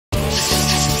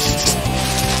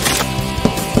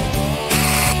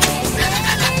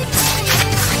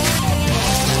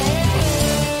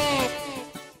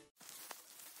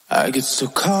I get so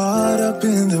caught up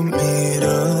in the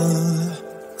middle,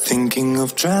 thinking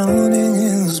of drowning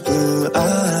in those blue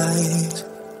eyes.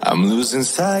 I'm losing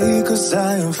sight 'cause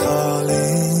I am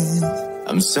falling.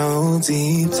 I'm so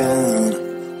deep down,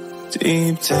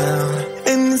 deep down.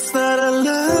 And it's not a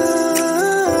lie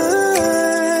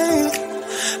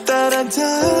that I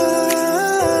die.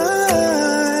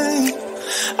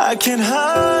 I can't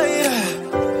hide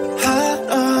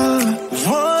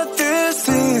what this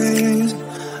is.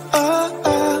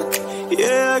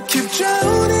 Yeah, I keep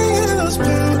drowning in those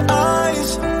blue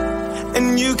eyes, and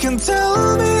you can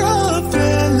tell me all of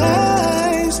your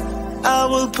lies. I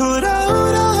will put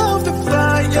out all of the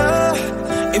fire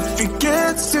if it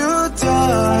gets too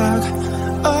dark.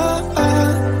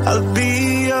 I'll be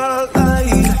your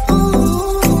light.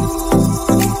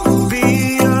 Be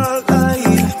your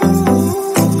light.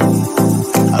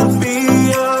 I'll be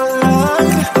your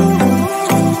light.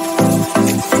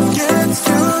 If it gets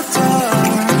too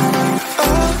dark,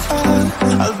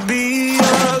 I'll be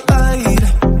your light.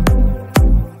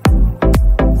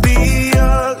 Be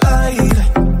your light.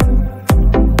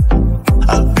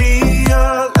 I'll be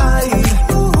your light.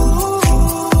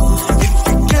 If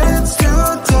it gets too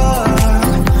dark,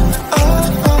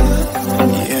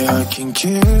 yeah, I can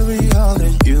carry all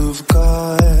that you've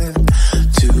got.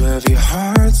 Two heavy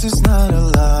hearts is not a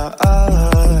lie.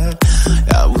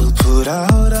 I will put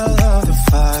out all of the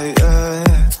fire.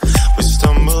 We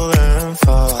stumble and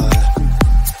fall.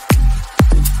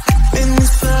 And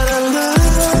it's not a lie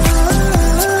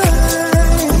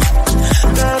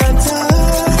that I die.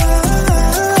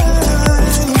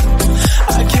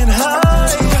 I can't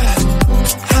hide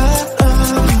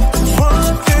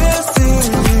what this is.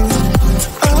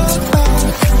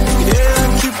 Yeah, I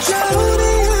keep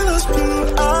drowning in those blue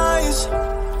eyes,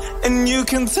 and you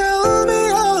can tell me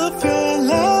all of your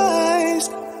lies.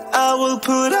 I will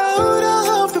put out all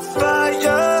of the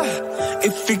fire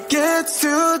if it gets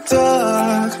too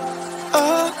dark.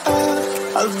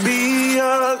 I'll be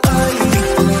your light.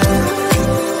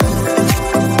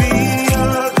 Be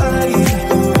your light.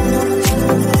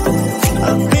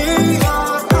 I'll be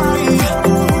your light.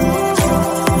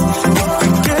 If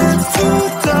it gets too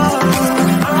dark,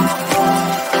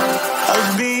 I'll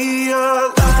be your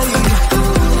light.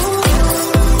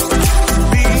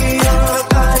 Be your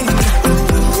light.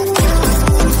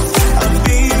 I'll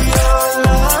be your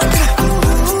light.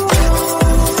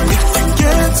 If it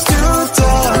gets too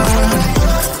dark,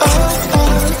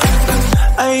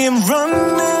 I am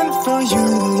running for you.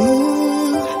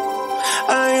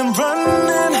 I am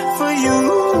running for you.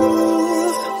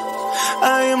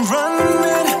 I am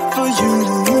running for you.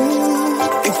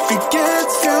 If it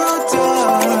gets too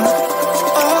dark,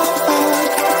 I'll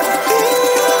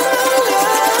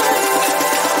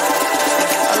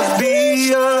be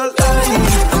your light.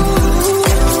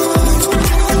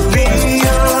 Be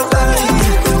your light.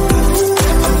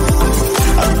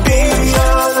 I'll be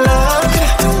your light.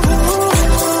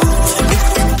 If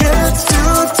it gets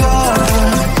too dark,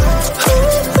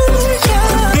 I'll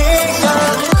be your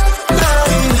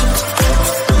light.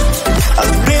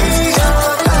 I'll be your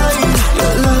light. La,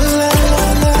 la, la,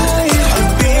 la.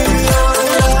 I'll be your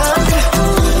light.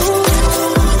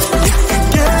 If it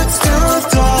gets too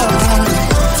dark,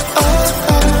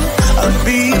 I'll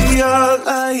be your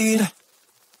light.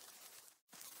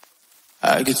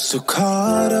 I get so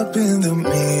caught up in the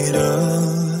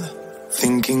middle,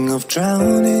 thinking of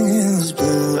drowning in those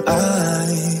blue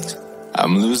eyes.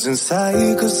 I'm losing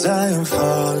sight 'cause I am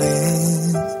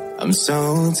falling. I'm so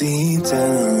deep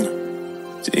down,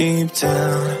 deep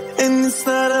down. And it's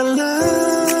not a lie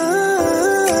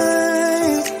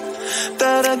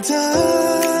that I die.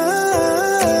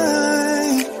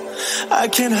 I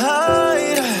can't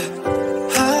hide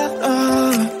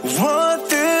what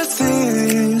this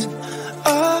is.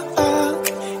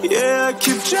 Yeah, I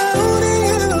keep drowning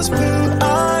in those blue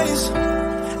eyes,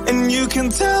 and you can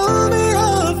tell me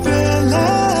all of your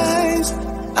lies.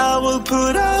 I will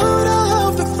put out all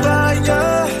of the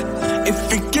fire if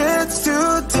it gets too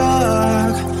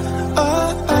dark.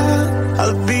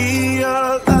 I'll be your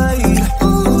light.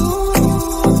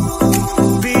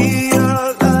 Be your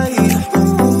light.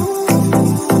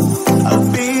 I'll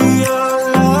be your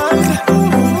light.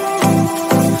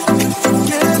 If it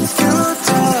gets too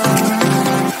dark,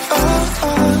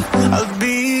 I'll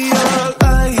be your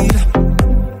light.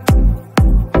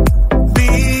 Be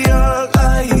your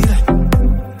light.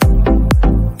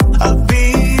 I'll be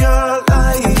your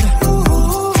light.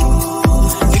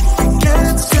 If it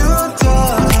gets too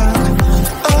dark,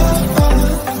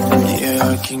 yeah,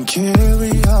 I can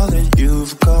carry all that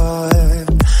you've got.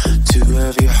 Two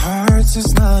heavy hearts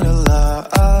is not a lie.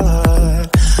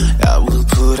 I will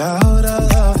put out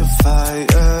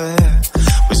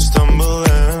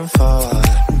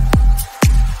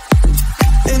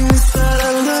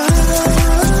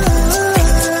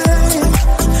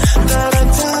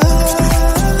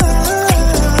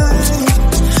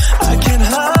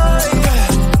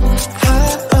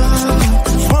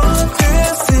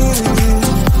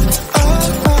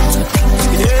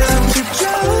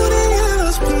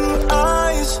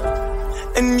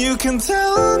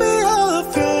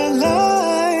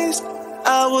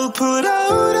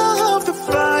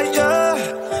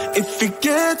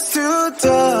gets too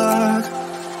dark,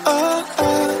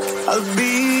 I'll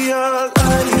be your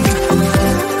light.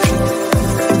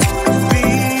 Be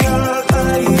your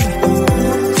light.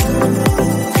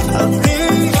 I'll be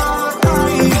your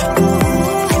light.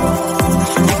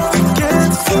 If it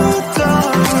gets too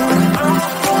dark,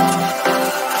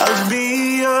 I'll be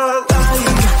your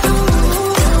light.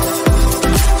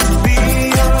 Be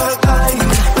your light.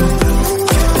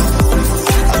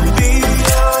 I'll be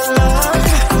your light.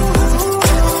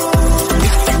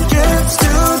 If it gets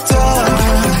too dark,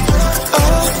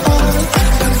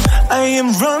 I am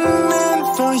running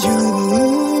for you.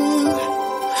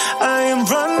 I am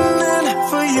running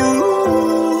for you.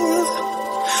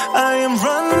 I am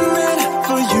running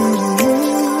for you.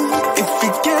 If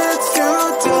it gets too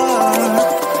dark,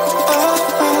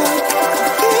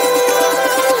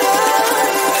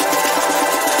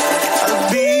 I'll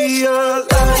be your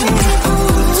light.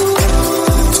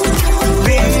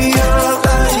 Be your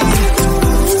light.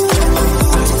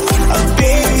 I'll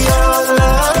be your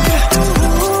light.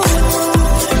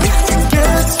 If it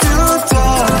gets too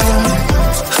dark,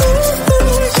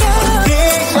 I'll be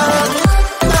your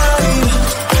light.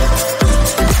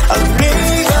 I'll be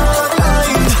your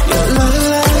light. La la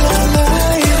la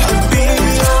light. I'll be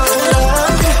your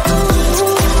light.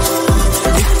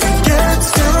 If it gets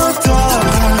too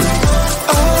dark,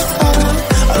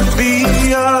 I'll be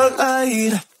your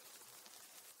light.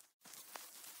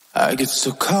 I get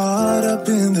so caught up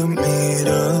in the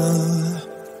middle,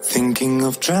 thinking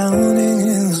of drowning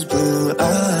in his blue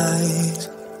eyes.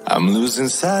 I'm losing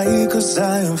sight 'cause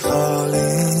I am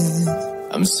falling.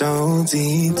 I'm so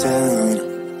deep down,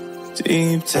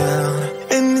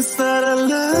 and it's not a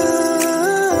lie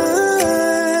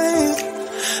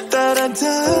that I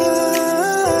die.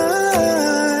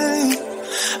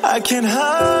 I can't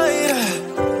hide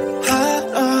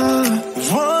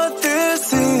what this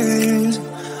is.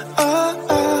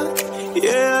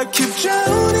 Yeah, I keep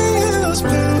drowning in those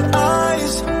blue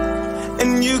eyes,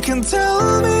 and you can tell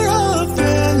me all of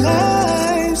their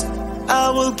lies. I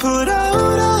will put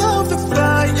out all of the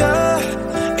fire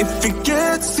if it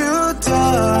gets too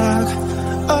dark.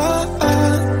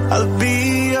 I'll be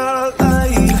your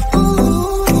light.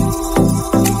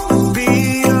 Be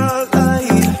your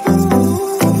light.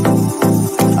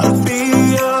 I'll be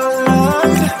your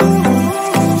light.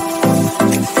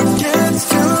 If it gets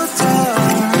too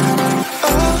dark,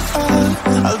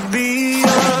 I'll be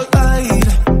your light.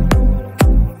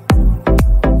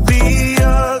 Be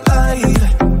your light.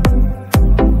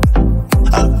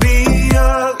 I'll be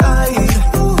your light.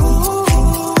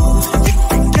 If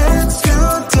it gets too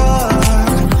dark,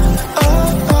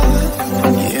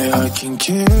 yeah, I can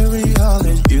carry all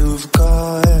that you've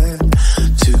got.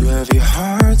 Two heavy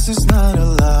hearts is not a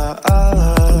lot.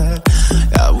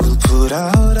 I will put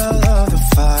out all of the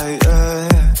fire.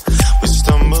 We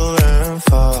stumble and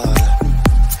fall,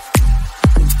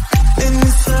 and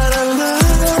it's not a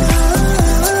lie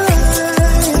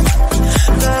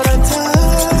that I die.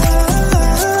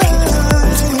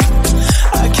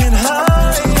 I can't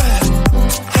hide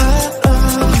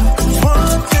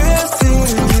what this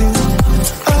is.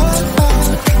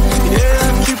 Yeah,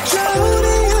 I keep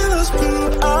drowning in those blue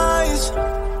eyes,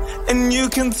 and you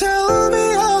can tell me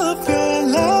all of your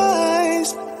lies.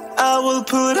 I will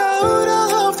put out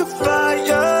all of the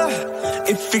fire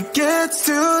if it gets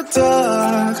too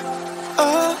dark.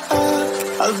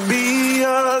 I'll be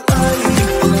your light.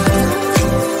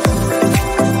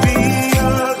 Be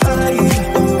your light.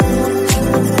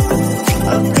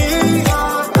 I'll be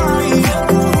your light.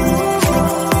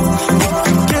 If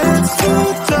it gets too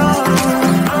dark,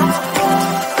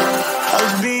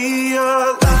 I'll be your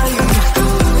light.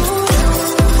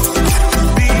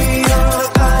 Be your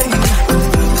light.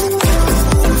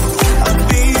 I'll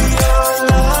be your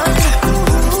light.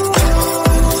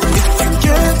 If it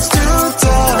gets too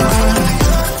dark,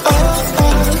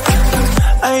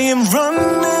 I am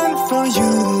running for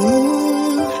you.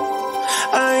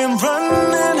 I am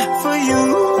running for you.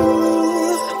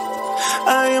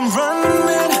 I am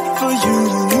running for you.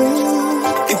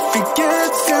 If it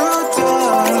gets too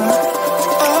dark,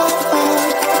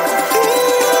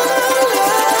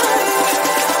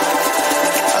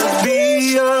 I'll be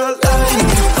your light.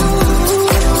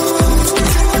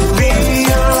 Be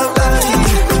your light.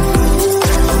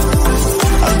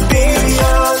 I'll be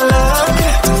your light.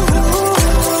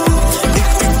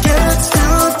 If it gets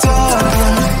too dark,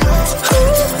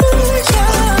 I'll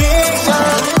be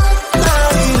your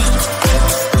light.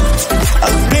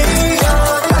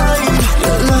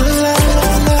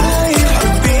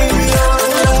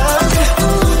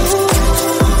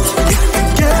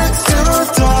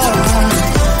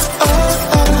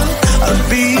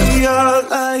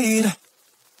 tide.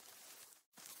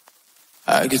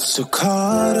 I get so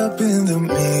caught up in the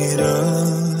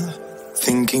meter,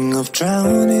 thinking of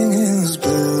drowning in his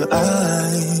blue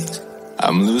eyes.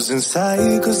 I'm losing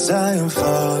sight 'cause I am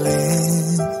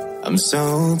falling. I'm so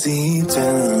deep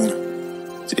down,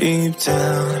 deep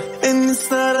down. And it's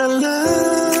not a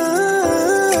lie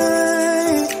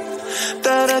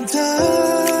that I die.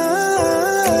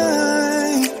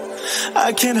 I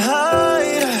can't hide